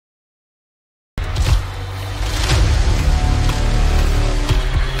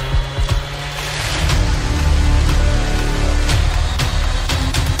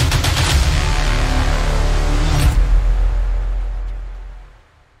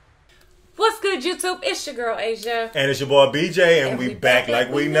good, YouTube? It's your girl, Asia. And it's your boy, BJ, and we back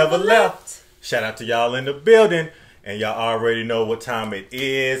like we never left. Shout out to y'all in the building. And y'all already know what time it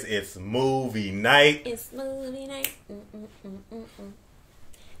is. It's movie night. It's movie night.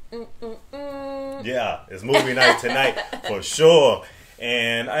 Yeah, it's movie night tonight for sure.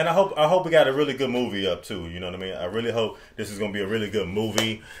 And I hope we got a really good movie up too. You know what I mean? I really hope this is gonna be a really good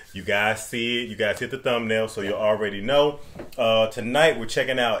movie. You guys see it. You guys hit the thumbnail, so you already know. Tonight we're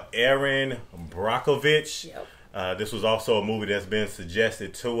checking out Erin Brockovich. Yep. This was also a movie that's been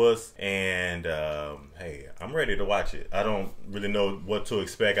suggested to us, and hey, I'm ready to watch it. I don't really know what to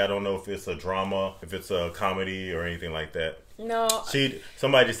expect. I don't know if it's a drama, if it's a comedy, or anything like that. No.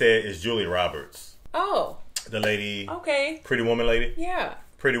 Somebody just said it's Julia Roberts. Oh. The lady. Okay. Pretty Woman lady. Yeah.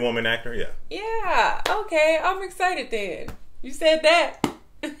 Pretty Woman actor. Yeah. Yeah. Okay. I'm excited then. You said that.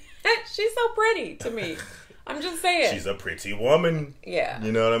 She's so pretty to me. I'm just saying. She's a pretty woman. Yeah.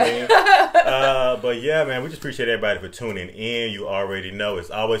 You know what I mean? But yeah, man, we just appreciate everybody for tuning in. You already know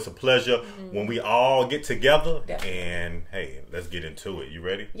it's always a pleasure when we all get together. Definitely. And hey, let's get into it. You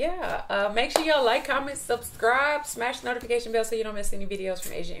ready? Yeah. Make sure y'all like, comment, subscribe, smash the notification bell so you don't miss any videos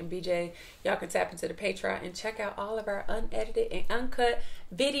from Asia and BJ. Y'all can tap into the Patreon and check out all of our unedited and uncut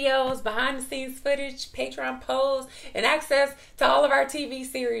videos, behind the scenes footage, Patreon polls, and access to all of our TV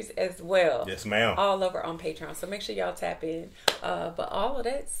series as well. Yes, ma'am. All over on Patreon. So make sure y'all tap in. But all of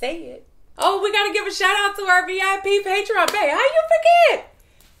that, say it. Oh, we got to give a shout out to our VIP Patreon. Babe, how you forget?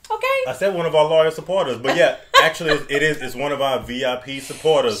 Okay. I said one of our loyal supporters, but yeah, actually it's one of our VIP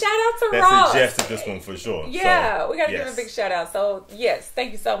supporters. Shout out to that Ross. Suggested this one for sure. Yeah, so, we got to give a big shout out. So yes,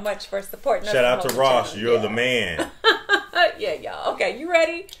 thank you so much for supporting us. Shout out to Ross. You're the man. Yeah, y'all. Okay, you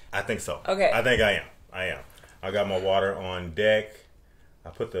ready? I think so. Okay. I think I am. I got my water on deck. I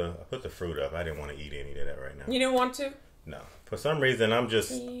put the fruit up. I didn't want to eat any of that right now. You didn't want to? No. For some reason, tonight, I'm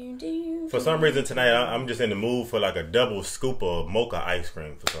just in the mood for like a double scoop of mocha ice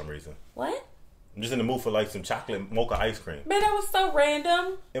cream for some reason. What? I'm just in the mood for like some chocolate mocha ice cream. Man, that was so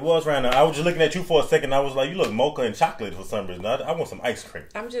random. It was random. I was just looking at you for a second. I was like, you look mocha and chocolate for some reason. I want some ice cream.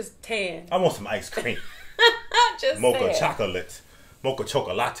 I'm just tan. I want some ice cream. Just mocha chocolate. Mocha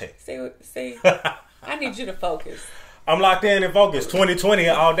chocolate. See? I need you to focus. I'm locked in and focused. 2020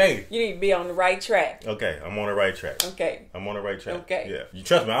 all day. You need to be on the right track. Okay, I'm on the right track. Okay. I'm on the right track. Okay. Yeah. You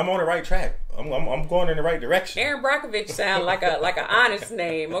trust me, I'm on the right track. I'm going in the right direction. Erin Brockovich sound like an honest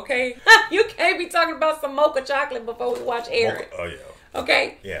name, okay? You can't be talking about some mocha chocolate before we watch Erin. Oh yeah.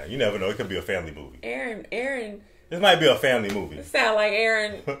 Okay? Yeah, you never know. It could be a family movie. Erin. This might be a family movie. It sound like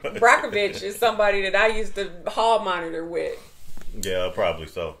Erin Brockovich is somebody that I used to hall monitor with. Yeah, probably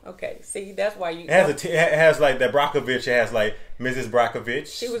so. Okay, see, that's why you. It has like that Brockovich. It has like Mrs.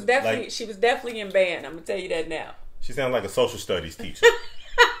 Brockovich. She was definitely in band. I'm gonna tell you that now. She sounds like a social studies teacher.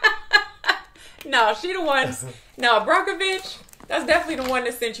 No, she the one. No, Brockovich. That's definitely the one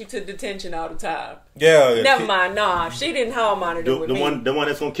that sent you to detention all the time. Yeah. Never mind. Nah, she didn't hall monitor with me. The one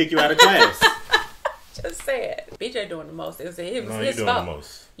that's gonna kick you out of class. Just said. BJ doing the most. It was his doing fault. The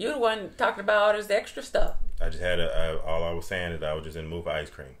most. You the one talking about all this extra stuff. I just had all I was saying is I was just in the mood for ice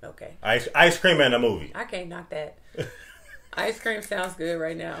cream. Okay. Ice cream and a movie. I can't knock that. Ice cream sounds good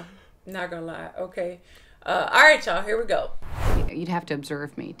right now. Not gonna lie. Okay. All right, y'all. Here we go. You'd have to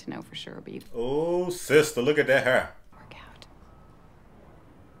observe me to know for sure, but Oh, sister, look at that hair. Work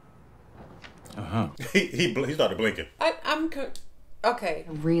out. Uh-huh. He started blinking. Okay.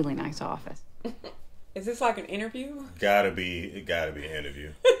 A really nice office. Is this like an interview? It gotta be an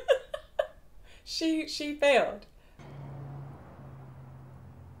interview. She failed.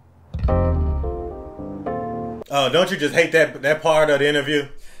 Oh, don't you just hate that part of the interview?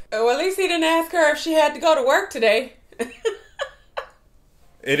 Well, at least he didn't ask her if she had to go to work today.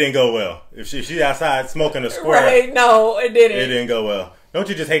 It didn't go well. If she outside smoking a square. Right, no, it didn't. It didn't go well. Don't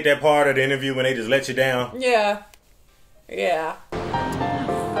you just hate that part of the interview when they just let you down? Yeah. Yeah.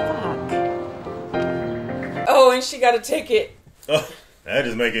 Oh, fuck. Oh, and she got a ticket. Oh, that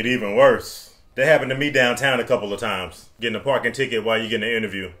just make it even worse. That happened to me downtown a couple of times. Getting a parking ticket while you're getting an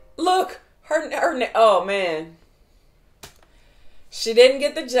interview. Look, oh man. She didn't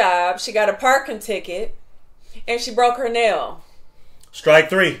get the job. She got a parking ticket. And she broke her nail. Strike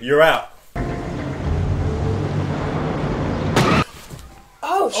 3, you're out.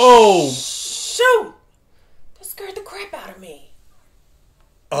 Oh, shoot. That scared the crap out of me.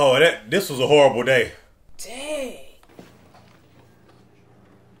 Oh, this was a horrible day. Dang.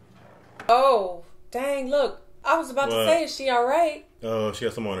 Oh, dang, look. I was about to say, is she all right? Oh, she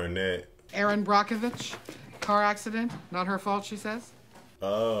has some on her neck. Erin Brockovich, car accident, not her fault, she says.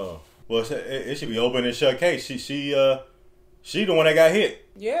 Oh, well, it should be open and shut case. She the one that got hit.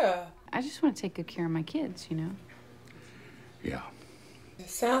 Yeah. I I just want to take good care of my kids, you know? Yeah. It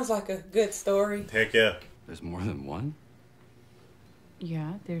sounds like a good story. Heck yeah. There's more than one?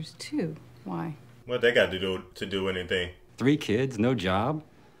 Yeah, there's 2. Why? What they got to do anything? 3 kids, no job?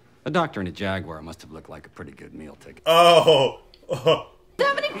 A doctor and a Jaguar must have looked like a pretty good meal ticket. Oh.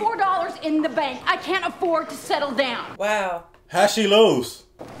 $74 in the bank. I can't afford to settle down. Wow. How'd she lose?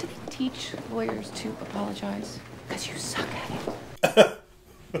 Do they teach lawyers to apologize? Because you suck at it.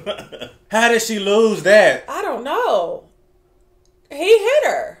 How did she lose that? I don't know. He hit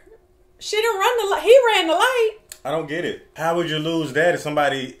her. She didn't run the light. He ran the light. I don't get it. How would you lose that if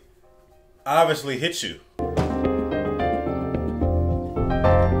somebody obviously hit you?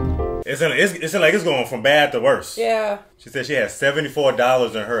 It's like it's going from bad to worse. Yeah. She said she had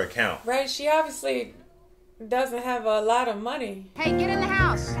 $74 in her account. Right. She obviously doesn't have a lot of money. Hey, get in the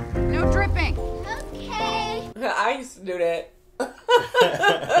house. No dripping. Okay. I used to do that.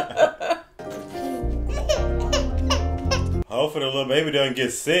 Hopefully the little baby doesn't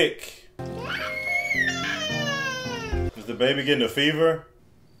get sick. Is the baby getting a fever?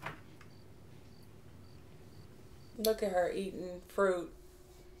 Look at her eating fruit.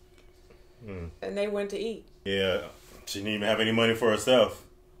 And they went to eat. Yeah, she didn't even have any money for herself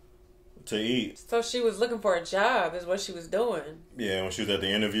to eat. So she was looking for a job is what she was doing. Yeah, when she was at the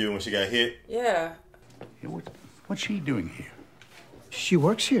interview, when she got hit. Yeah. What's she doing here? She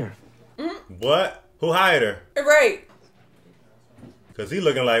works here. What? Who hired her? Right. Because he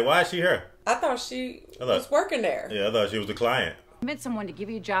looking like, why is she here? I thought she was working there. Yeah, I thought she was the client. Convince someone to give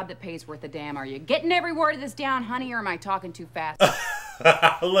you a job that pays worth a damn. Are you getting every word of this down, honey, or am I talking too fast?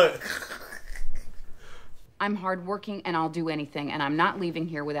 Look. I'm hardworking and I'll do anything, and I'm not leaving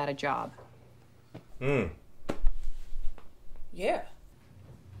here without a job. Yeah.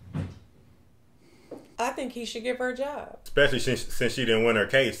 I think he should give her a job. Especially since she didn't win her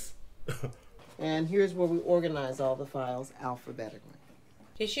case. And here's where we organize all the files alphabetically.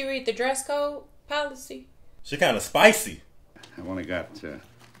 Did she read the dress code policy? She kind of spicy. I've only got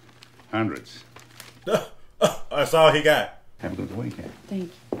hundreds. That's all he got. Have a good weekend.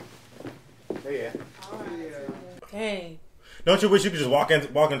 Thank you. Yeah. Dang. Don't you wish you could just walk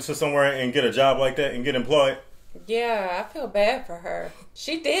into somewhere and get a job like that and get employed? Yeah, I feel bad for her.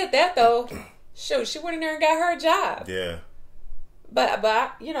 She did that though. Shoot, she went in there and got her a job. Yeah.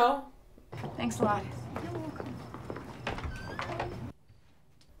 But you know. Thanks a lot.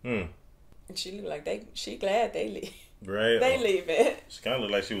 She look like she glad they leave. Right. They leave it. She kind of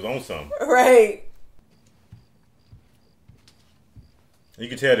looked like she was on something. Right. You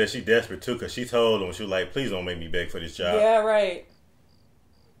can tell that she desperate too, because she told him, she was like, please don't make me beg for this job. Yeah, right.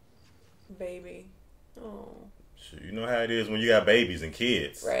 Baby. Oh. Shoot, you know how it is when you got babies and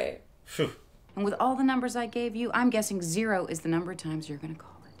kids. Right. Phew. And with all the numbers I gave you, I'm guessing 0 is the number of times you're going to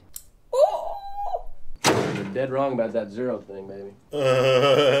call it. Ooh. You're dead wrong about that 0 thing, baby.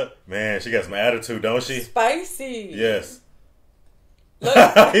 Man, she got some attitude, don't she? Spicy. Yes. Look.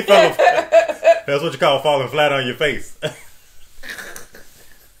 That's what you call falling flat on your face.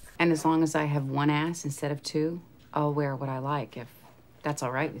 And as long as I have 1 ass instead of 2, I'll wear what I like, if that's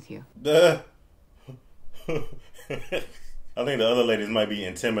all right with you. I think the other ladies might be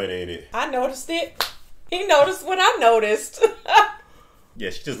intimidated. I noticed it. He noticed what I noticed. Yeah,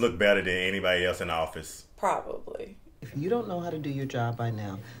 she just looked better than anybody else in the office. Probably. If you don't know how to do your job by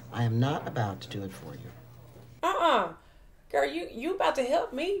now, I am not about to do it for you. Girl, you about to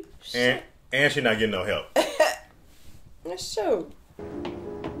help me. Shit. And she's not getting no help. That's true.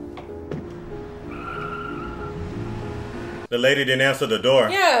 The lady didn't answer the door.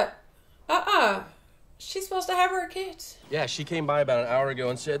 Yeah. She's supposed to have her kids. Yeah, she came by about an hour ago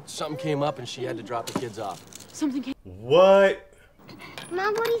and said something came up and she had to drop the kids off. Something came... What?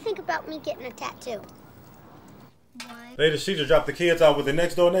 Mom, what do you think about me getting a tattoo? Lady, she just dropped the kids off with the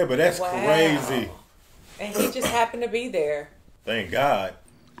next door neighbor. That's crazy. And he just happened to be there. Thank God.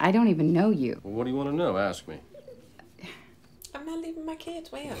 I don't even know you. Well, what do you want to know? Ask me. I'm not leaving my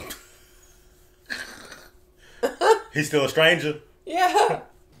kids, ma'am. He's still a stranger? Yeah.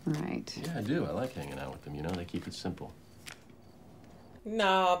 Right. Yeah, I do. I like hanging out with them. You know, they keep it simple.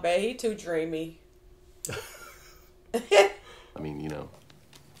 No, babe, he too dreamy. I mean, you know,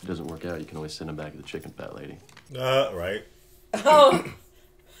 if it doesn't work out, you can always send him back to the chicken fat lady. Right. Oh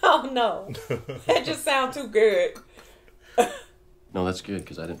no. That just sounds too good. No, that's good,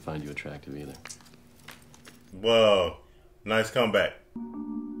 because I didn't find you attractive either. Whoa. Nice comeback.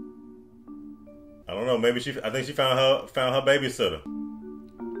 I don't know. Maybe I think she found her babysitter.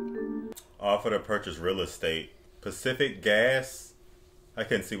 Offered to purchase real estate. Pacific Gas. I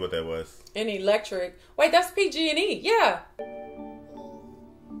couldn't see what that was. And electric. Wait, that's PG&E. Yeah.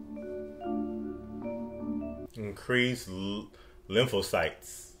 Increase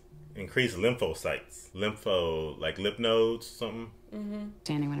lymphocytes. Increase lymphocytes. Like lymph nodes, something.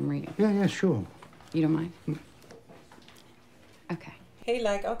 Standing when I'm reading. Yeah, sure. You don't mind? Okay. He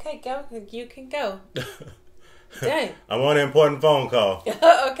like, okay, go. You can go. Dang. I'm on an important phone call.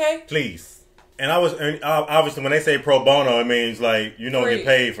 Okay. Please. And obviously when they say pro bono, it means like you don't get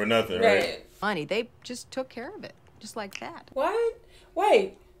paid for nothing, right? Money. They just took care of it, just like that. What?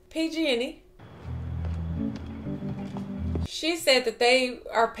 Wait, PG&E. She said that they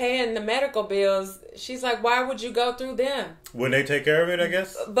are paying the medical bills. She's like, why would you go through them? Wouldn't they take care of it, I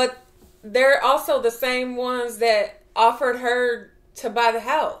guess? But they're also the same ones that offered her to buy the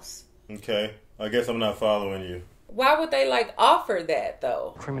house. Okay. I guess I'm not following you. Why would they like offer that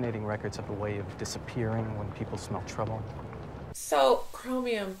though? Incriminating records have a way of disappearing when people smell trouble. So,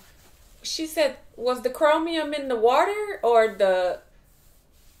 chromium. She said, was the chromium in the water or the...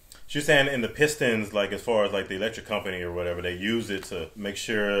 She's saying in the pistons, like as far as like the electric company or whatever, they use it to make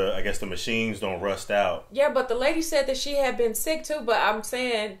sure, I guess, the machines don't rust out. Yeah, but the lady said that she had been sick too, but I'm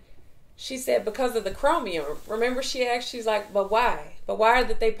saying, she said because of the chromium. Remember she asked, she's like, but why? But why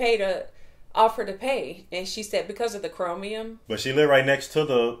did they offer to pay? And she said because of the chromium. But she lived right next to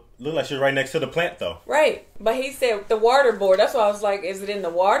looked like she was right next to the plant though. Right. But he said the water board. That's why I was like, is it in the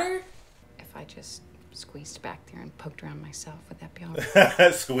water? If I just squeezed back there and poked around myself, would that be all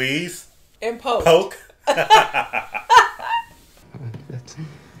right? Squeeze? And poke. Poke?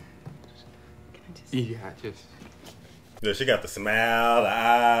 Yeah, just... Yeah, she got the smile, the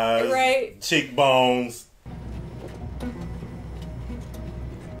eyes, right. Cheekbones.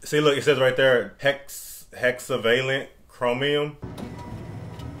 See, look, it says right there, hexavalent chromium.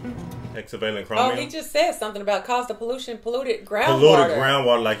 Hexavalent chromium. Oh, he just said something about cause the polluted groundwater. Polluted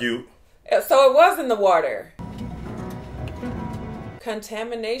groundwater, like you. So it was in the water.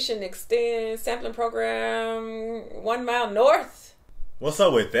 Contamination extends sampling program 1 mile north. What's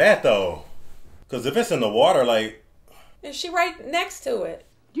up with that though? Because if it's in the water, like... And she right next to it.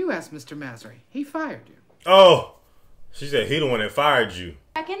 You asked Mr. Masry. He fired you. Oh, she said he the one that fired you.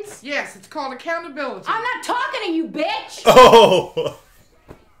 Seconds? Yes, it's called accountability. I'm not talking to you, bitch! Oh!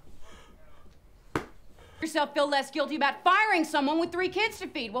 Yourself feel less guilty about firing someone with 3 kids to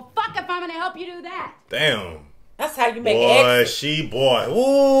feed. Well, fuck if I'm gonna help you do that. Damn. That's how you make eggs.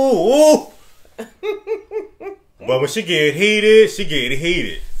 Ooh. But when she get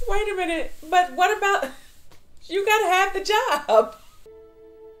heated. Wait a minute. But what about... You gotta have the job.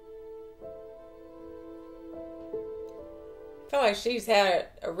 I feel like she's had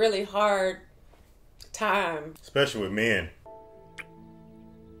a really hard time. Especially with men.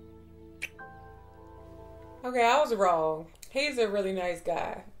 Okay, I was wrong. He's a really nice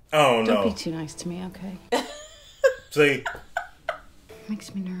guy. Oh, no. Don't be too nice to me, okay? See?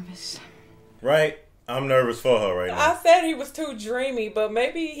 Makes me nervous. Right? I'm nervous for her right now. I said he was too dreamy, but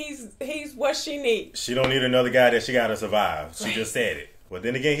maybe he's what she needs. She don't need another guy that she got to survive. She just said it. But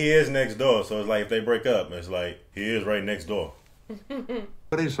then again, he is next door, so it's like if they break up, it's like he is right next door.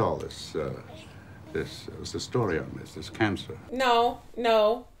 What is all this? What's the story on this cancer? No.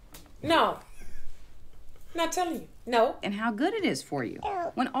 Not telling you. No. And how good it is for you.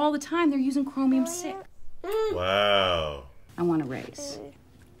 When all the time they're using chromium-6. Wow. I want a raise.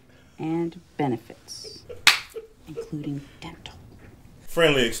 And benefits. Including dental.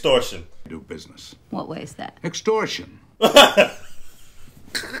 Friendly extortion. Do business. What way is that? Extortion.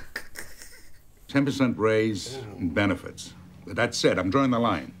 10% raise and benefits. That's it. I'm drawing the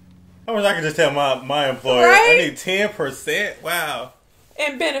line. I wish I could just tell my employer, right? I need 10%. Wow.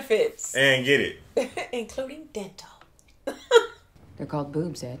 And benefits. And get it. Including dental. They're called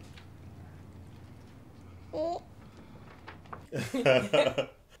boobs, Ed.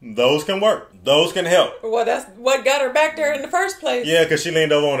 Those can work. Those can help. Well, that's what got her back there in the first place. Yeah, because she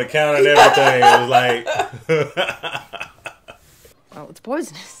leaned over on the counter and everything. It was like... Well, it's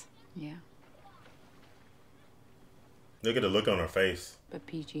poisonous. Yeah. Look at the look on her face. But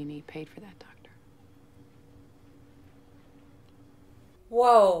PG&E paid for that doctor.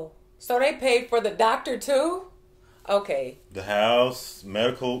 Whoa. So they paid for the doctor too? Okay. The house,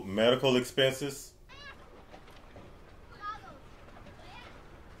 medical expenses.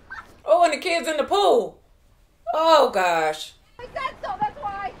 Oh, and the kids in the pool. Oh, gosh. I said so, that's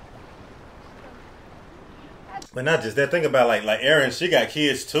why. But not just that. Think about like Erin, she got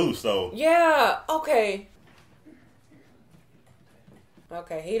kids too, so. Yeah, okay.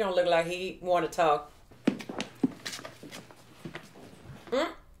 Okay, he don't look like he want to talk.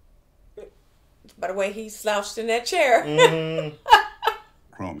 By the way, he slouched in that chair. Mm-hmm.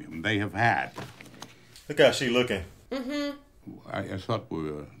 Chromium, they have had. Look how she looking. Mm-hmm. I thought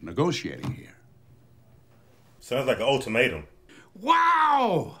we were negotiating here. Sounds like an ultimatum.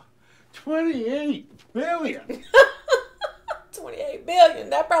 Wow! 28 billion. 28 billion.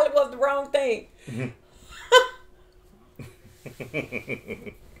 That probably was the wrong thing.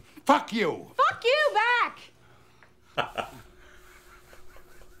 Fuck you. Fuck you back.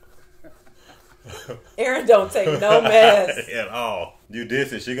 Erin don't take no mess at all. You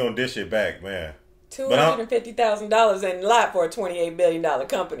dish it, she gonna dish it back, man. $250,000 ain't a lot for a $28 billion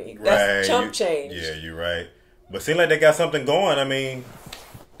company. That's chump change. Yeah, you're right. But seem like they got something going. I mean,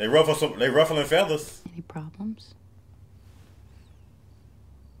 they ruffling feathers. Any problems?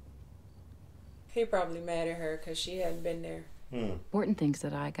 He probably mad at her because she hadn't been there. Important things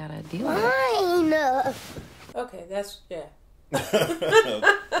that I gotta deal with. Fine. Okay, that's, yeah.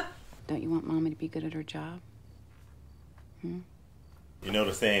 Don't you want Mommy to be good at her job? You know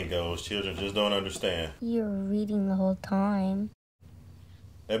the saying goes, children just don't understand. You were reading the whole time.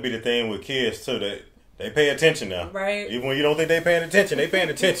 That'd be the thing with kids too. They pay attention now. Right. Even when you don't think they paying attention, they paying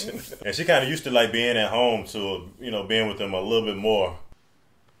attention. And she kind of used to like being at home to, you know, being with them a little bit more.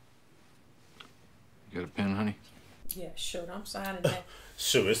 You got a pen, honey? Yeah, shoot, I'm signing that.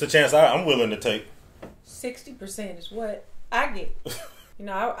 Shoot, it's a chance I'm willing to take. 60% is what I get. You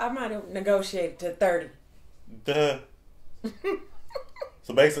know, I might have negotiated to 30. Duh.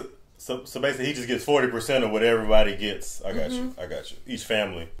 So basically, he just gets 40% of what everybody gets. I got you. I got you. Each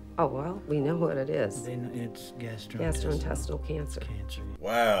family. Oh, well, we know what it is. It's Gastrointestinal cancer.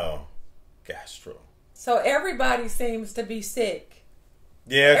 Wow. Gastro. So everybody seems to be sick.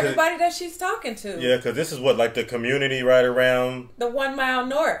 Yeah. Everybody that she's talking to. Yeah, because this is what, like the community right around. The 1 mile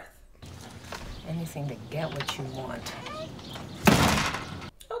north. Anything to get what you want.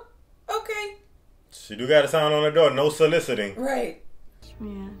 Oh, okay. She do got a sign on the door, no soliciting. Right.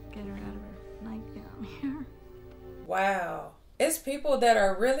 Yeah, get her out of her nightgown here. Wow. It's people that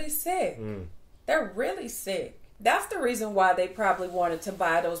are really sick. They're really sick. That's the reason why they probably wanted to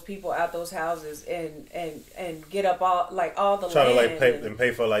buy those people out those houses and get up all the Try to land like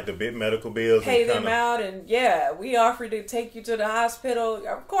pay for like the big medical bills. Pay them out, and yeah, we offered to take you to the hospital,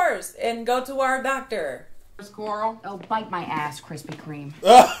 of course, and go to our doctor. Squirrel. Oh, bite my ass, Krispy Kreme.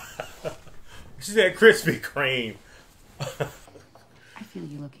 She said Krispy Kreme. I feel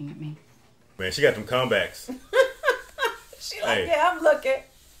you looking at me. Man, she got them comebacks. She like, yeah, I'm looking.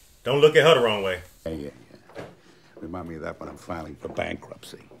 Don't look at her the wrong way. Yeah. Remind me of that when I'm filing for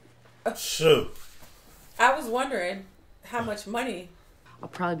bankruptcy. Shoot. I was wondering how much money. I'll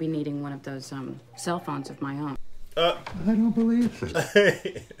probably be needing one of those cell phones of my own. I don't believe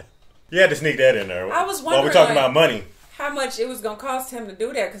it. You had to sneak that in there. I was wondering while we're talking about money. How much it was going to cost him to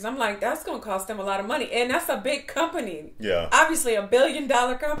do that, because I'm like, that's going to cost him a lot of money, and that's a big company. Yeah. Obviously a $1 billion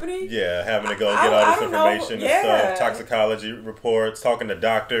company. Yeah, having to go get all this information and stuff, toxicology reports, talking to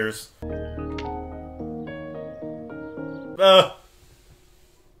doctors.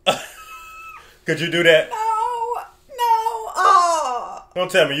 Could you do that? No. Oh.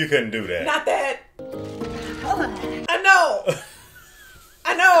 Don't tell me you couldn't do that. Not that. I know.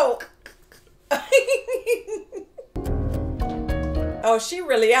 I know. Oh, she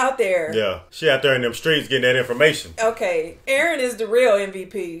really out there. Yeah, she out there in them streets getting that information. Okay, Erin is the real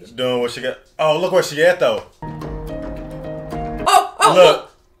MVP. She's doing what she got. Oh, look where she at though. Oh, look.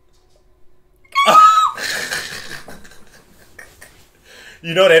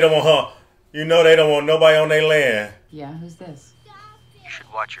 You know they don't want her. You know they don't want nobody on their land. Yeah, who's this? You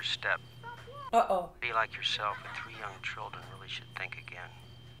should watch your step. Uh-oh. Be like yourself, and 3 young children really should think again.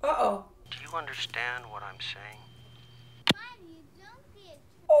 Uh-oh. Do you understand what I'm saying?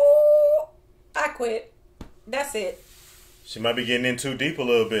 Oh, I quit. That's it. She might be getting in too deep a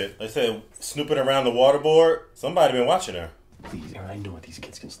little bit. They said snooping around the waterboard. Somebody been watching her. Please, Erin, I know what these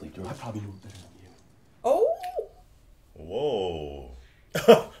kids can sleep through. I probably know better than you. Oh. Whoa.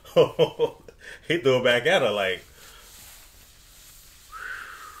 He threw it back at her like.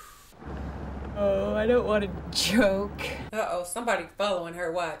 Oh, I don't want to joke. Uh-oh, somebody following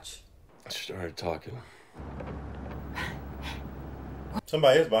her. Watch. She started talking.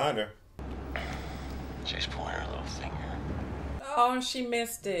 Somebody is behind her. She's pointing her little finger. Oh, she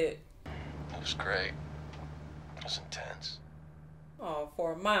missed it. It was great. It was intense. Oh,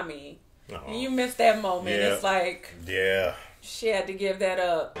 for mommy. Uh-oh. And you missed that moment. Yeah. It's like... Yeah. She had to give that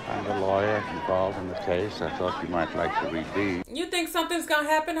up. I'm a lawyer involved in the case. I thought you might like to read these. You think something's gonna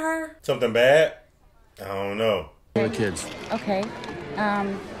happen to her? Something bad? I don't know. The kids. Okay.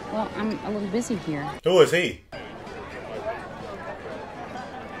 Well, I'm a little busy here. Who is he?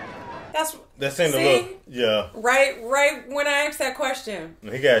 That seemed to look, yeah. Right when I asked that question.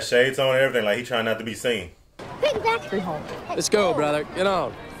 He got shades on and everything, like he trying not to be seen. Big factory home. Let's go, brother. Get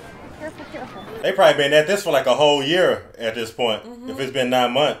on. Careful, careful. They probably been at this for like a whole year at this point. If it's been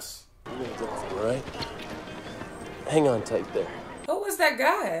 9 months. All right. Hang on tight there. Who was that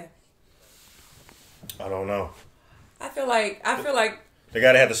guy? I don't know. I feel like The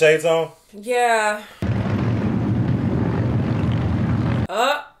guy that had the shades on? yeah.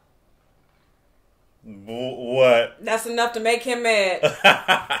 What? That's enough to make him mad.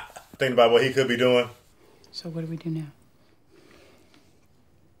 Think about what he could be doing. So what do we do now?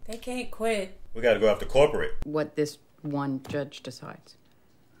 They can't quit. We got to go after corporate. What this one judge decides.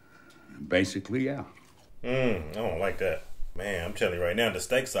 Basically, yeah. I don't like that. Man, I'm telling you right now, the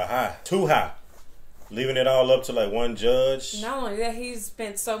stakes are high. Too high. Leaving it all up to like one judge. Not only that, he's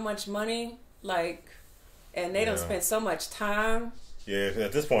spent so much money, like, and they don't spend so much time. Yeah,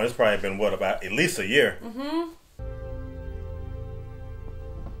 at this point, it's probably been, what, about at least a year.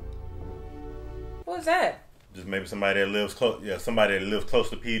 What was that? Just maybe somebody that lives close. Yeah, somebody that lives close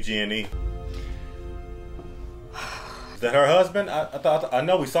to PG&E. Is that her husband? I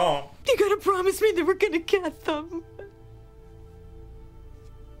know we saw him. You gotta promise me that we're gonna get them.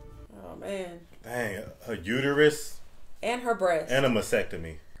 Oh man. Dang, her uterus And her breast. and a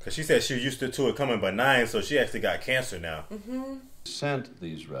mastectomy. Because she said she was used to it coming benign, so she actually got cancer now. Sent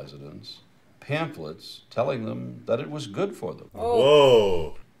these residents pamphlets telling them that it was good for them.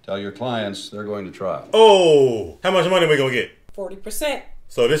 Whoa. Tell your clients they're going to trial. Oh, how much money are we going to get? 40%.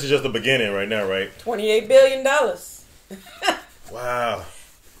 So this is just the beginning right now, right? $28 billion. Wow.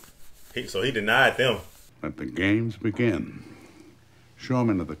 So he denied them. Let the games begin. Show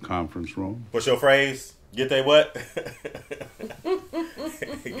them into the conference room. What's your phrase? Get they what?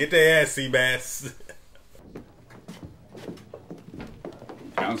 Get their ass, sea bass.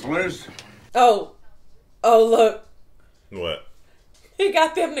 Counselors? Oh, look. What? He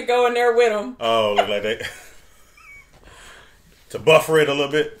got them to go in there with him. Oh, look like that. To buffer it a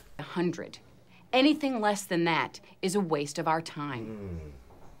little bit. 100. Anything less than that is a waste of our time.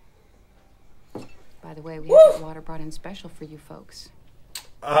 By the way, we have that water brought in special for you folks.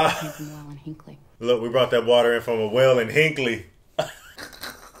 Came from Well and Hinkley. Look, we brought that water in from a well in Hinkley.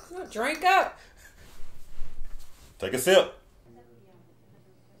 Drink up. Take a sip.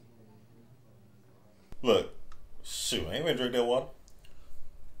 Look. Shoot, I ain't gonna drink that water.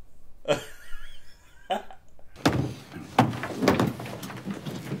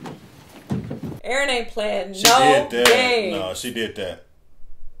 Erin ain't playing She no did that. game. No, she did that.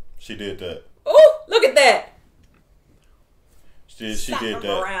 She did that. Ooh, look at that. She Slap did him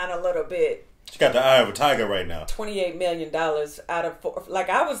that. around a little bit. She got the eye of a tiger right now. $28 million out of four. Like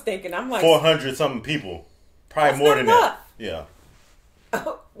I was thinking, I'm like 400 something people. Probably That's more not than enough. that.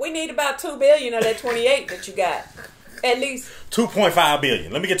 Yeah. we need about $2 billion of that 28 that you got. At least 2.5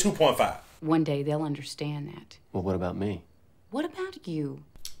 billion. Let me get 2.5. One day they'll understand that. Well, what about me? What about you?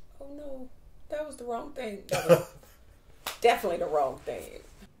 Oh no, that was the wrong thing. That was definitely the wrong thing.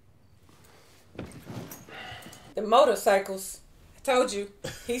 The motorcycles. I told you,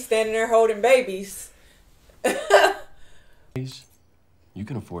 he's standing there holding babies. You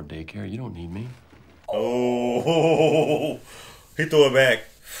can afford daycare. You don't need me. Oh, he threw it back.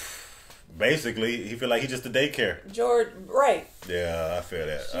 Basically, he feel like he's just a daycare. George, right. Yeah, I feel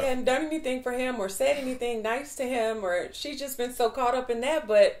that. She hadn't done anything for him or said anything nice to him, or she's just been so caught up in that.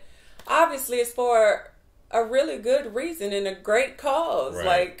 But obviously it's for a really good reason and a great cause. Right.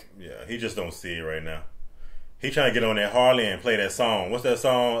 Like, yeah, he just don't see it right now. He trying to get on that Harley and play that song. What's that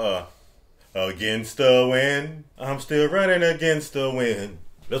song? Against the wind. I'm still running against the wind.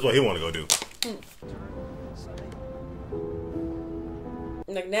 That's what he want to go do.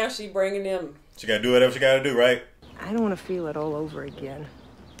 Like now she bringing them. She got to do whatever she got to do, right? I don't want to feel it all over again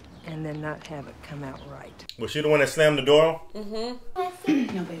and then not have it come out right. Was she the one that slammed the door?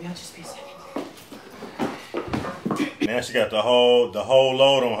 Mm-hmm. No, baby, I'll just be a second. Now she got the whole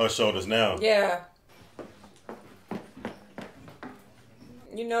load on her shoulders now. Yeah.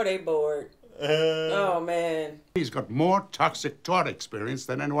 You know they bored. Oh, man. He's got more toxic tort experience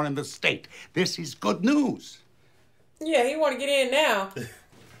than anyone in the state. This is good news. Yeah, he want to get in now.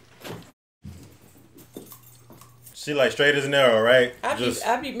 She like straight as an arrow, right?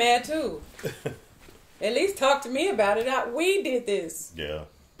 I'd be mad too. At least talk to me about it. We did this. Yeah.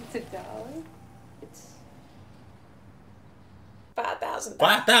 It's $1. It's $5,000.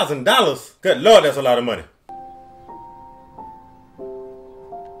 $5,000? Good Lord, that's a lot of money.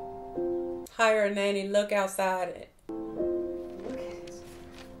 Hire a nanny, look outside. Look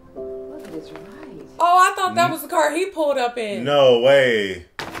at his right. Oh, I thought that was the car he pulled up in. No way.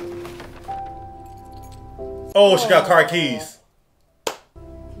 Oh, she got car keys.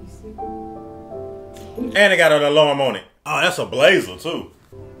 And it got an alarm on it. Oh, that's a Blazer too.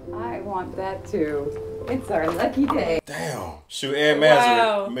 I want that too. It's our lucky day. Damn. Shoot, Ed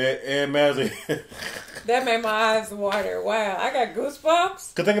Mazur. Ed Mazur. That made my eyes water. Wow, I got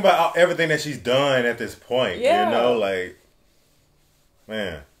goosebumps. Cause think about everything that she's done at this point. Yeah. You know, like,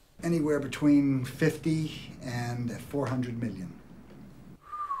 man. Anywhere between 50 and 400 million.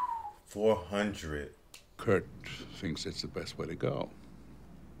 400. Kurt thinks it's the best way to go.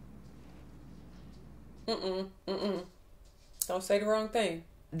 Don't say the wrong thing.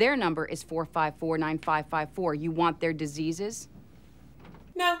 Their number is 454-9554. You want their diseases?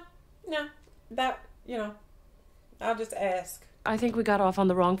 No. That, you know, I'll just ask. I think we got off on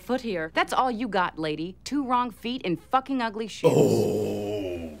the wrong foot here. That's all you got, lady. 2 wrong feet in fucking ugly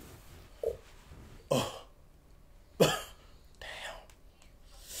shoes.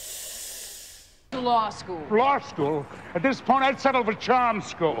 Law school. Law school? At this point, I'd settle for charm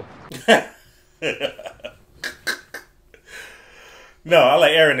school. No, I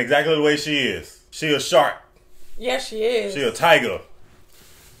like Erin exactly the way she is. She a shark. Yes, she is. She a tiger.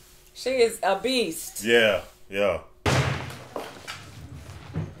 She is a beast. Yeah.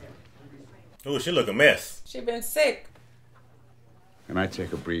 Ooh, she look a mess. She been sick. Can I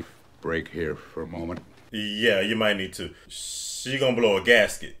take a brief break here for a moment? Yeah, you might need to. She gonna blow a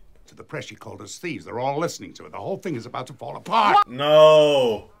gasket. To the press, she called us thieves. They're all listening to it. The whole thing is about to fall apart.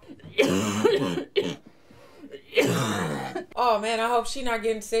 No. Oh man, I hope she not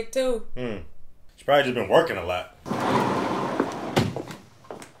getting sick too. She probably just been working a lot.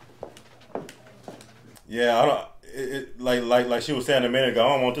 Yeah, I don't. Like she was saying a minute ago, I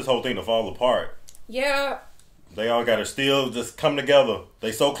don't want this whole thing to fall apart. Yeah. They all gotta still just come together.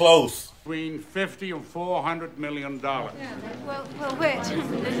 They so close. Between 50 and 400 $million. Yeah, well, which?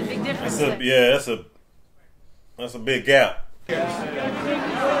 There's a big difference. That's a big gap.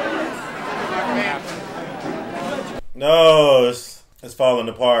 No, it's falling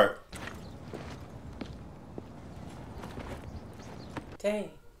apart.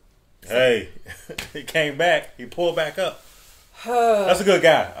 Dang. Hey, he came back. He pulled back up. That's a good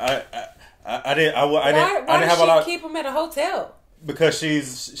guy. I didn't have a lot. Why keep him at a hotel? Because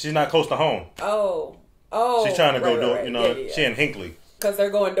she's not close to home. Oh. She's trying to go door. Right. You know, Yeah. she in Hinckley. Because they're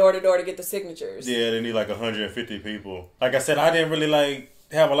going door to door to get the signatures. Yeah, they need like 150 people. Like I said, I didn't really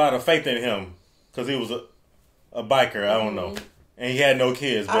have a lot of faith in him because he was a biker. I don't know, and he had no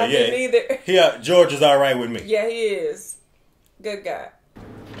kids. But I didn't either. George is all right with me. Yeah, he is. Good guy.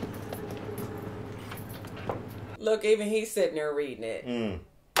 Look, even he's sitting there reading it.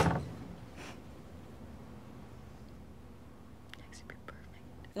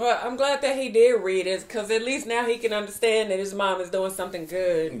 Well, I'm glad that he did read it, because at least now he can understand that his mom is doing something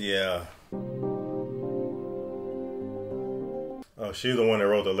good. Yeah. Oh, she's the one that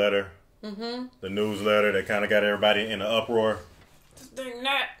wrote the letter. The newsletter that kind of got everybody in an uproar. This thing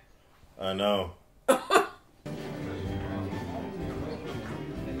not. I know.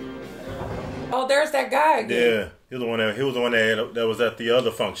 Oh, there's that guy again. Yeah, he was the one that was at the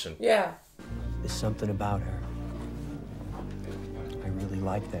other function. Yeah. There's something about her. I really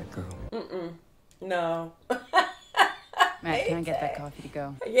like that girl. No. Matt, can I get that coffee to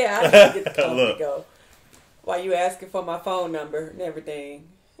go? Yeah, I can get the coffee to go. While you asking for my phone number and everything.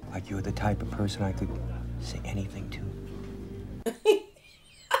 Like you're the type of person I could say anything to.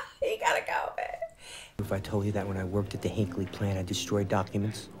 He gotta go, man. If I told you that when I worked at the Hinckley plant, I destroyed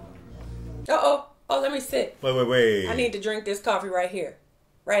documents. Oh, let me sit. Wait. I need to drink this coffee right here.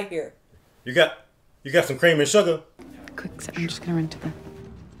 Right here. You got some cream and sugar? Quick, I'm just gonna run to the...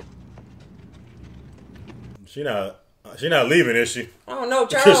 She not leaving, is she? I don't know,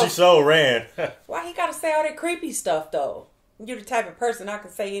 Charles. Because she so ran. Why he gotta say all that creepy stuff, though? You're the type of person I can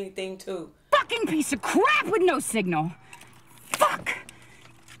say anything to. Fucking piece of crap with no signal. Fuck.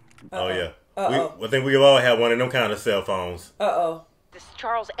 Oh, yeah. I think we all have one of them kind of cell phones. This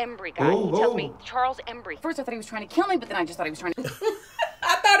Charles Embry guy, he tells me, Charles Embry. First I thought he was trying to kill me, but then I just thought he was trying to...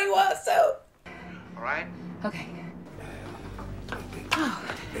 I thought he was, so. All right? Okay. Oh,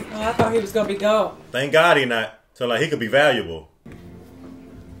 I thought he was gonna be gone. Thank God he not. So like he could be valuable.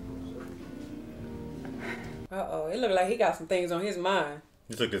 It looked like he got some things on his mind.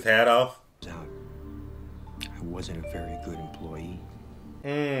 He took his hat off. I wasn't a very good employee.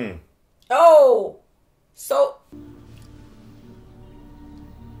 Oh, so.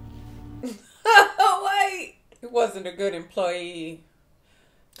 Wait, he wasn't a good employee.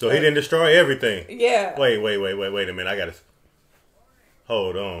 So he didn't destroy everything. Yeah. Wait a minute. I gotta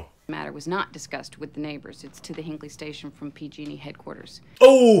hold on. The matter was not discussed with the neighbors. It's to the Hinckley station from PG&E headquarters.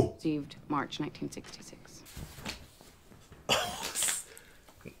 Oh! Received March 1966.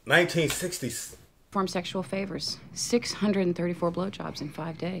 1960s. Perform sexual favors. 634 blowjobs in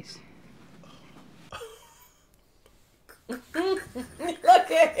 5 days. Look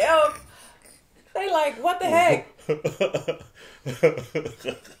at him. They like, what the heck?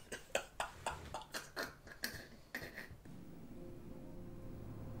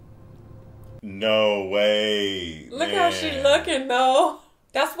 No way. Look how she looking though.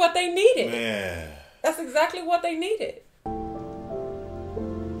 That's what they needed. Man. That's exactly what they needed.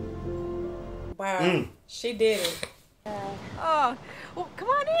 Wow. She did it. Oh, well, come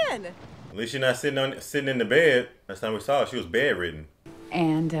on in. At least you're not sitting in the bed. Last time we saw her, she was bedridden.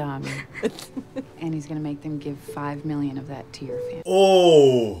 And he's gonna make them give $5 million of that to your family.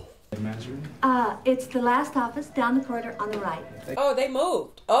 Oh. It's the last office down the corridor on the right. Oh, they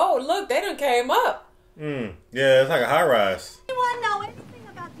moved. Oh, look, they done came up. Yeah, it's like a high rise. Anyone know anything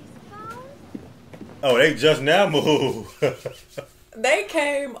about these phones? Oh, they just now moved. They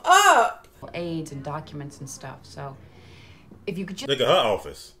came up. Aids and documents and stuff. So, if you could just look at her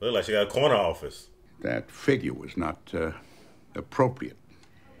office. Look like she got a corner office. That figure was not appropriate.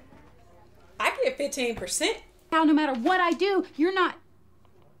 I get 15%. Now, no matter what I do, you're not.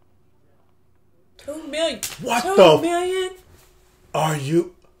 $2 million. What $2 million? Are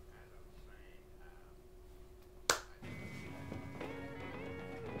you?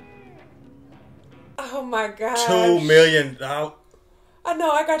 Oh my gosh. $2 million. I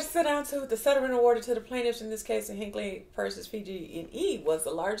know, I got to sit down to the settlement awarded to the plaintiffs in this case in Hinckley versus PG&E was the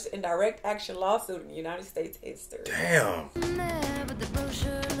largest indirect action lawsuit in the United States history. Damn.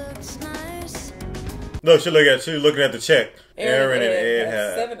 Look, she's looking at the check. Erin and Ed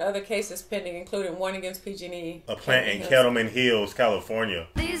have 7 other cases pending, including one against PG&E. A plant in Kettleman Hills, California.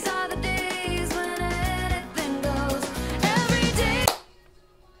 These are the days when anything goes. Every day.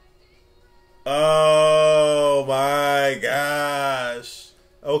 Oh my gosh.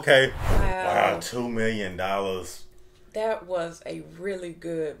 Okay. Wow. $2 million. That was a really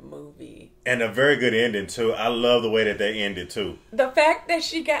good movie. And a very good ending, too. I love the way that they ended, too. The fact that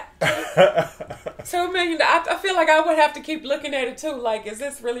she got $2 million, I feel like I would have to keep looking at it, too. Like, is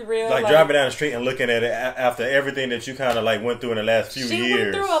this really real? Like driving down the street and looking at it after everything that you kind of like went through in the last few years. She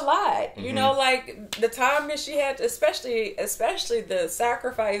went through a lot. You know, like the time that she had, especially the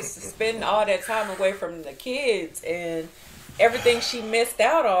sacrifice, spending all that time away from the kids and everything she missed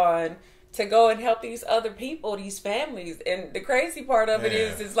out on to go and help these other people, these families. And the crazy part of it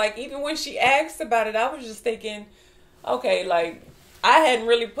is like, even when she asked about it, I was just thinking, okay, like, I hadn't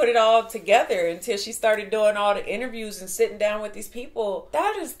really put it all together until she started doing all the interviews and sitting down with these people.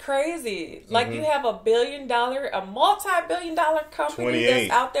 That is crazy. Like, you have a multi-billion-dollar company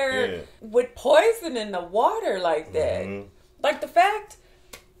that's out there with poison in the water like that. Like, the fact...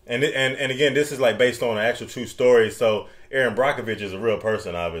 And again, this is like based on an actual true story. So Erin Brockovich is a real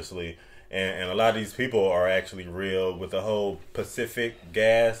person, obviously. And a lot of these people are actually real with the whole Pacific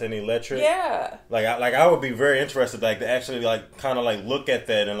gas and electric. Yeah. Like I would be very interested, like, to actually like kind of like look at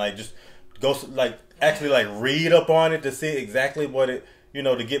that and like just go like actually like read up on it to see exactly what it, you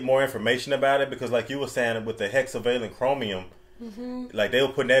know, to get more information about it, because like you were saying with the hexavalent chromium, like they were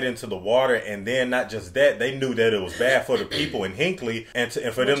putting that into the water, and then not just that, they knew that it was bad for the people in Hinckley, and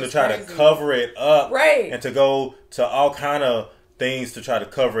for them to try to cover it up, and to go to all kind of things to try to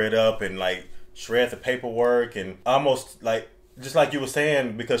cover it up and like shred the paperwork and almost like just like you were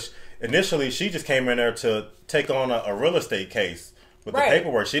saying, because initially she just came in there to take on a real estate case with the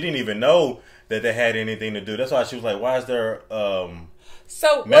paperwork. She didn't even know that they had anything to do. That's why she was like, why is there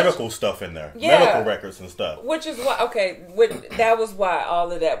medical stuff in there, medical records and stuff? Which is why, that was why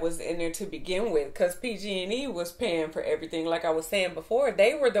all of that was in there to begin with, because PG&E was paying for everything. Like I was saying before,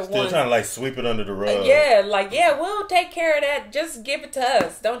 they were the ones trying to like sweep it under the rug. We'll take care of that. Just give it to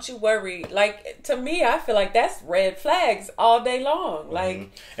us. Don't you worry. Like, to me, I feel like that's red flags all day long. Like,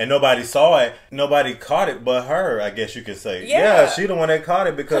 and nobody saw it. Nobody caught it but her, I guess you could say. Yeah, she the one that caught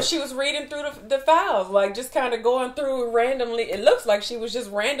it because she was reading through the files, like just kind of going through randomly. It looks like she was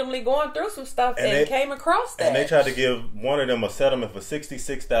just randomly going through some stuff and came across that. And they tried to give one of them a settlement for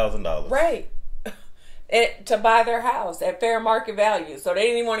 $66,000. Right. To buy their house at fair market value. So they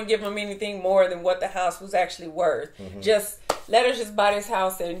didn't want to give them anything more than what the house was actually worth. Just let us just buy this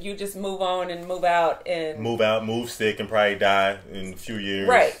house and you just move on and move out. And move sick and probably die in a few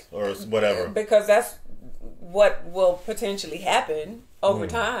years. Or whatever. Because that's what will potentially happen over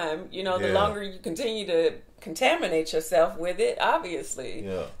time. You know, the longer you continue to contaminate yourself with it, obviously.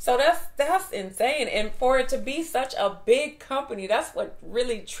 So that's insane. And for it to be such a big company, that's what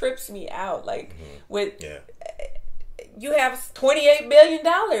really trips me out. Like, you have $28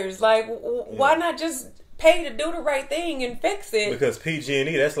 billion. Like, why not just pay to do the right thing and fix it. Because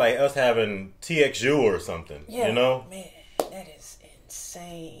PG&E, that's like us having TXU or something. Yeah, you know, man, that is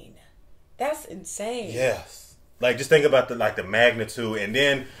insane. That's insane. Yes, like just think about the magnitude, and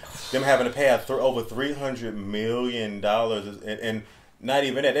then them having to pay out over $300 million, and not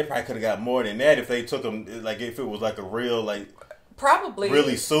even that. They probably could have got more than that if they took them. Like if it was like a real probably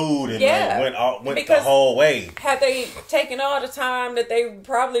really sued and went the whole way. Had they taken all the time that they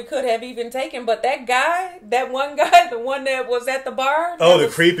probably could have even taken, but that one guy, the one that was at the bar, the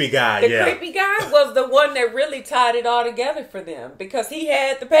creepy guy, the creepy guy was the one that really tied it all together for them because he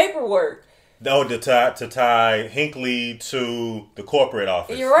had the paperwork. No, to tie Hinckley to the corporate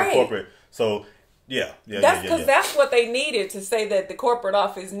office. You're right. The corporate. So that's because that's what they needed to say that the corporate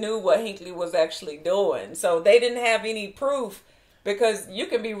office knew what Hinckley was actually doing. So they didn't have any proof. Because you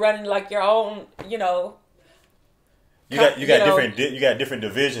can be running like your own, you got different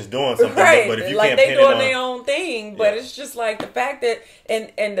divisions doing something, right? But if you like can't they doing their own thing, but it's just like the fact that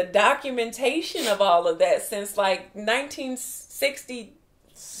and the documentation of all of that since like 1960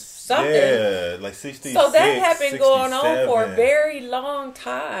 something, like 66. So that had been going on 67. for a very long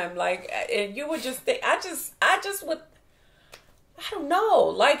time. Like, and you would just think, I just would. I don't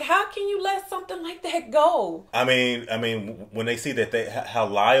know. Like, how can you let something like that go? I mean, when they see that how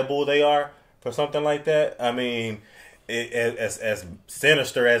liable they are for something like that, I mean, as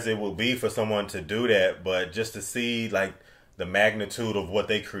sinister as it will be for someone to do that, but just to see like the magnitude of what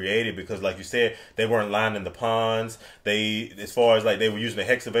they created, because like you said, they weren't lining the ponds. As far as like they were using the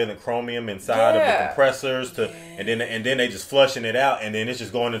hexavalent chromium inside of the compressors and then they just flushing it out, and then it's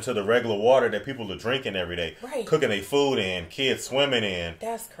just going into the regular water that people are drinking every day, cooking their food in, kids swimming in.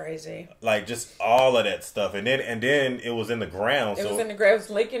 That's crazy. Like just all of that stuff, and then it was in the ground. It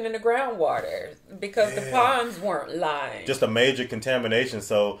was leaking in the groundwater because the ponds weren't lined. Just a major contamination.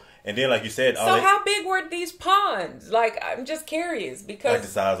 So. And then, like you said, how big were these ponds? Like, I'm just curious because like the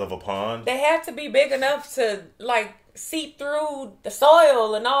size of a pond. They had to be big enough to like seep through the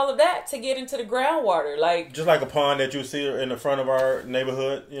soil and all of that to get into the groundwater. Like just like a pond that you see in the front of our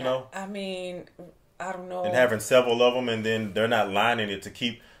neighborhood, you know. I mean, I don't know. And having several of them, and then they're not lining it to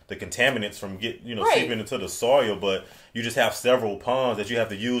keep the contaminants from seeping into the soil, but you just have several ponds that you have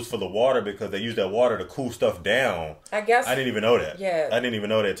to use for the water because they use that water to cool stuff down. I guess I didn't even know that. Yeah, I didn't even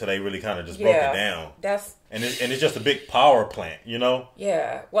know that until they really kind of just broke it down. And it's just a big power plant, you know.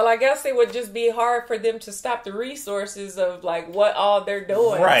 Yeah. Well, I guess it would just be hard for them to stop the resources of like what all they're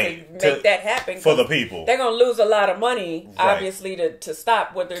doing to make that happen for the people. They're gonna lose a lot of money, obviously, to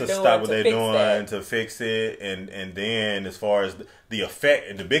stop what they're doing. To fix it, and then as far as the effect,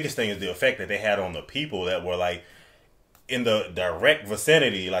 and the biggest thing is the effect that they had on the people that were like in the direct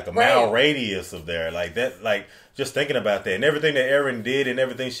vicinity, like a mile radius of there, like that, like just thinking about that and everything that Erin did and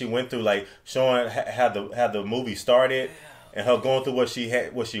everything she went through, like showing how the movie started and her going through what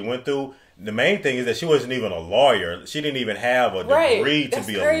she went through. The main thing is that she wasn't even a lawyer. She didn't even have a degree to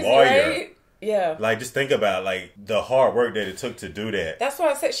be a lawyer. Right? Yeah. Like, just think about, like, the hard work that it took to do that. That's what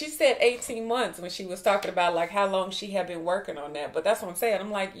I said. She said 18 months when she was talking about, like, how long she had been working on that. But that's what I'm saying.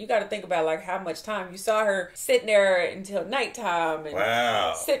 I'm like, you got to think about, like, how much time. You saw her sitting there until nighttime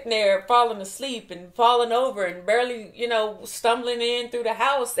and sitting there falling asleep and falling over and barely, stumbling in through the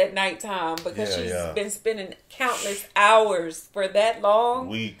house at nighttime because she's been spending countless hours for that long.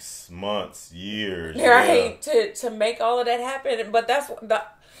 Weeks, months, years. Right. To make all of that happen. But that's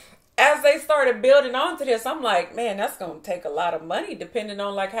as they started building onto this, I'm like, man, that's going to take a lot of money depending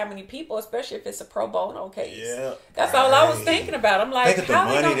on like how many people, especially if it's a pro bono case. Yeah, that's all I was thinking about. I'm like, how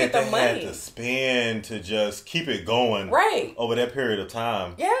are they going to get the money had to spend to just keep it going over that period of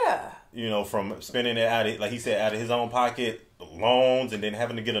time? Yeah. From spending it out of, like he said, out of his own pocket, loans, and then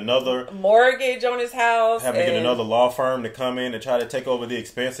having to get another mortgage on his house, having to get another law firm to come in and try to take over the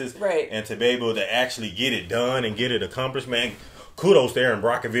expenses, and to be able to actually get it done and get it accomplished, man. Kudos to Erin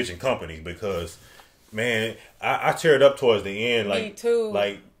Brockovich and company, because, man, I teared up towards the end. Like, me too.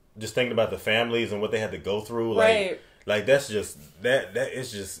 Like, just thinking about the families and what they had to go through. Like that's just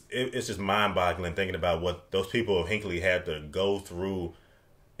it's just mind boggling thinking about what those people of Hinckley had to go through,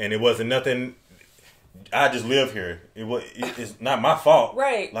 and it wasn't nothing. I just live here. It's not my fault.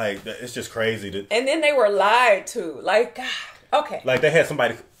 Right. Like, it's just crazy. And then they were lied to. Like, God. Okay. Like, they had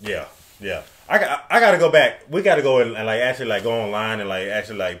somebody. Yeah. I got to go back. We got to go and like actually like go online and like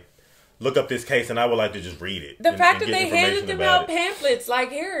actually like look up this case, and I would like to just read it. The fact that get they handed them about out pamphlets, like,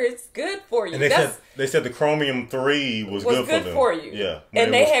 here, it's good for you. And they said the Chromium 3 was good for you. Yeah.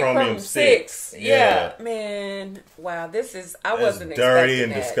 And they had Chromium 6. Yeah. Man, wow, this is, I That's wasn't dirty expecting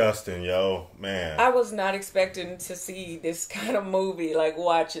and that. disgusting, yo. Man. I was not expecting to see this kind of movie, like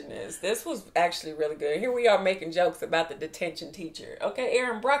watching this. This was actually really good. Here we are making jokes about the detention teacher. Okay,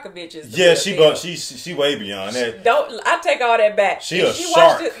 Erin Brockovich is the real deal. She way beyond that. I take all that back. She a she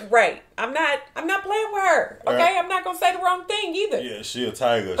shark. Watched it, right. I'm not playing with her. Okay, Right. I'm not gonna say the wrong thing either. Yeah, she a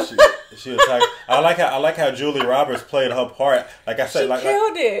tiger. She a tiger. I like how Julie Roberts played her part. Like I said, She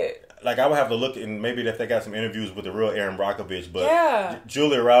killed it. Like I would have to look and maybe if they got some interviews with the real Erin Brockovich, but Yeah.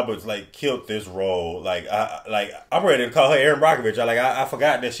 Julia Roberts like killed this role. I'm ready to call her Erin Brockovich. I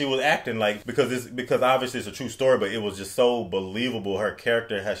forgot that she was acting because obviously it's a true story, but it was just so believable her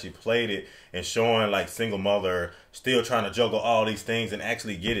character how she played it and showing like single mother still trying to juggle all these things and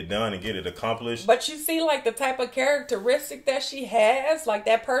actually get it done and get it accomplished. But you see, like, the type of characteristic that she has, like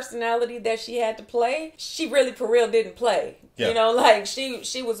that personality that she had to play, she really for real didn't play. Yeah. You know, like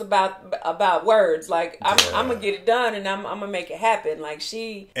she was about words. Like I'm gonna get it done and I'm gonna make it happen. Like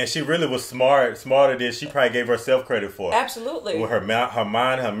she really was smarter than she probably gave herself credit for. Absolutely. With her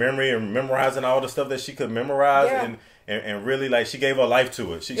mind, her memory, and memorizing all the stuff that she could memorize, and really like she gave her life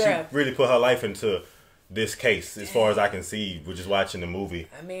to it. She really put her life into this case, as far as I can see, we're just watching the movie.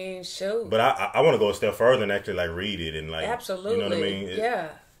 I mean, shoot. But I want to go a step further and actually like read it and like absolutely, you know what I mean? Yeah.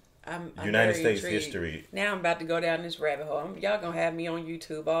 I'm United very States intrigued. history. Now I'm about to go down this rabbit hole. Y'all gonna have me on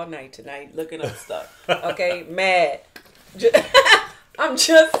YouTube all night tonight looking up stuff. Okay, mad. I'm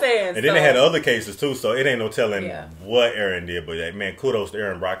just saying. And then they had other cases too, so it ain't no telling what Erin did. But man, kudos to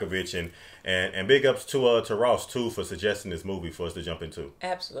Erin Brockovich and big ups to Ross too for suggesting this movie for us to jump into.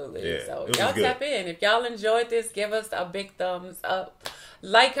 Absolutely. Yeah, So it was y'all good. tap in. If y'all enjoyed this, give us a big thumbs up.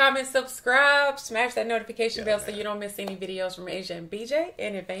 Like, comment, subscribe, smash that notification bell so you don't miss any videos from Asia and BJ.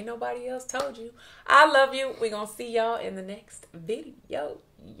 And if ain't nobody else told you, I love you. We're gonna see y'all in the next video,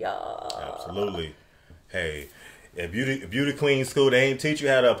 y'all. Absolutely. Hey, at beauty queen school, they ain't teach you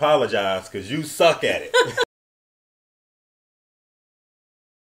how to apologize because you suck at it.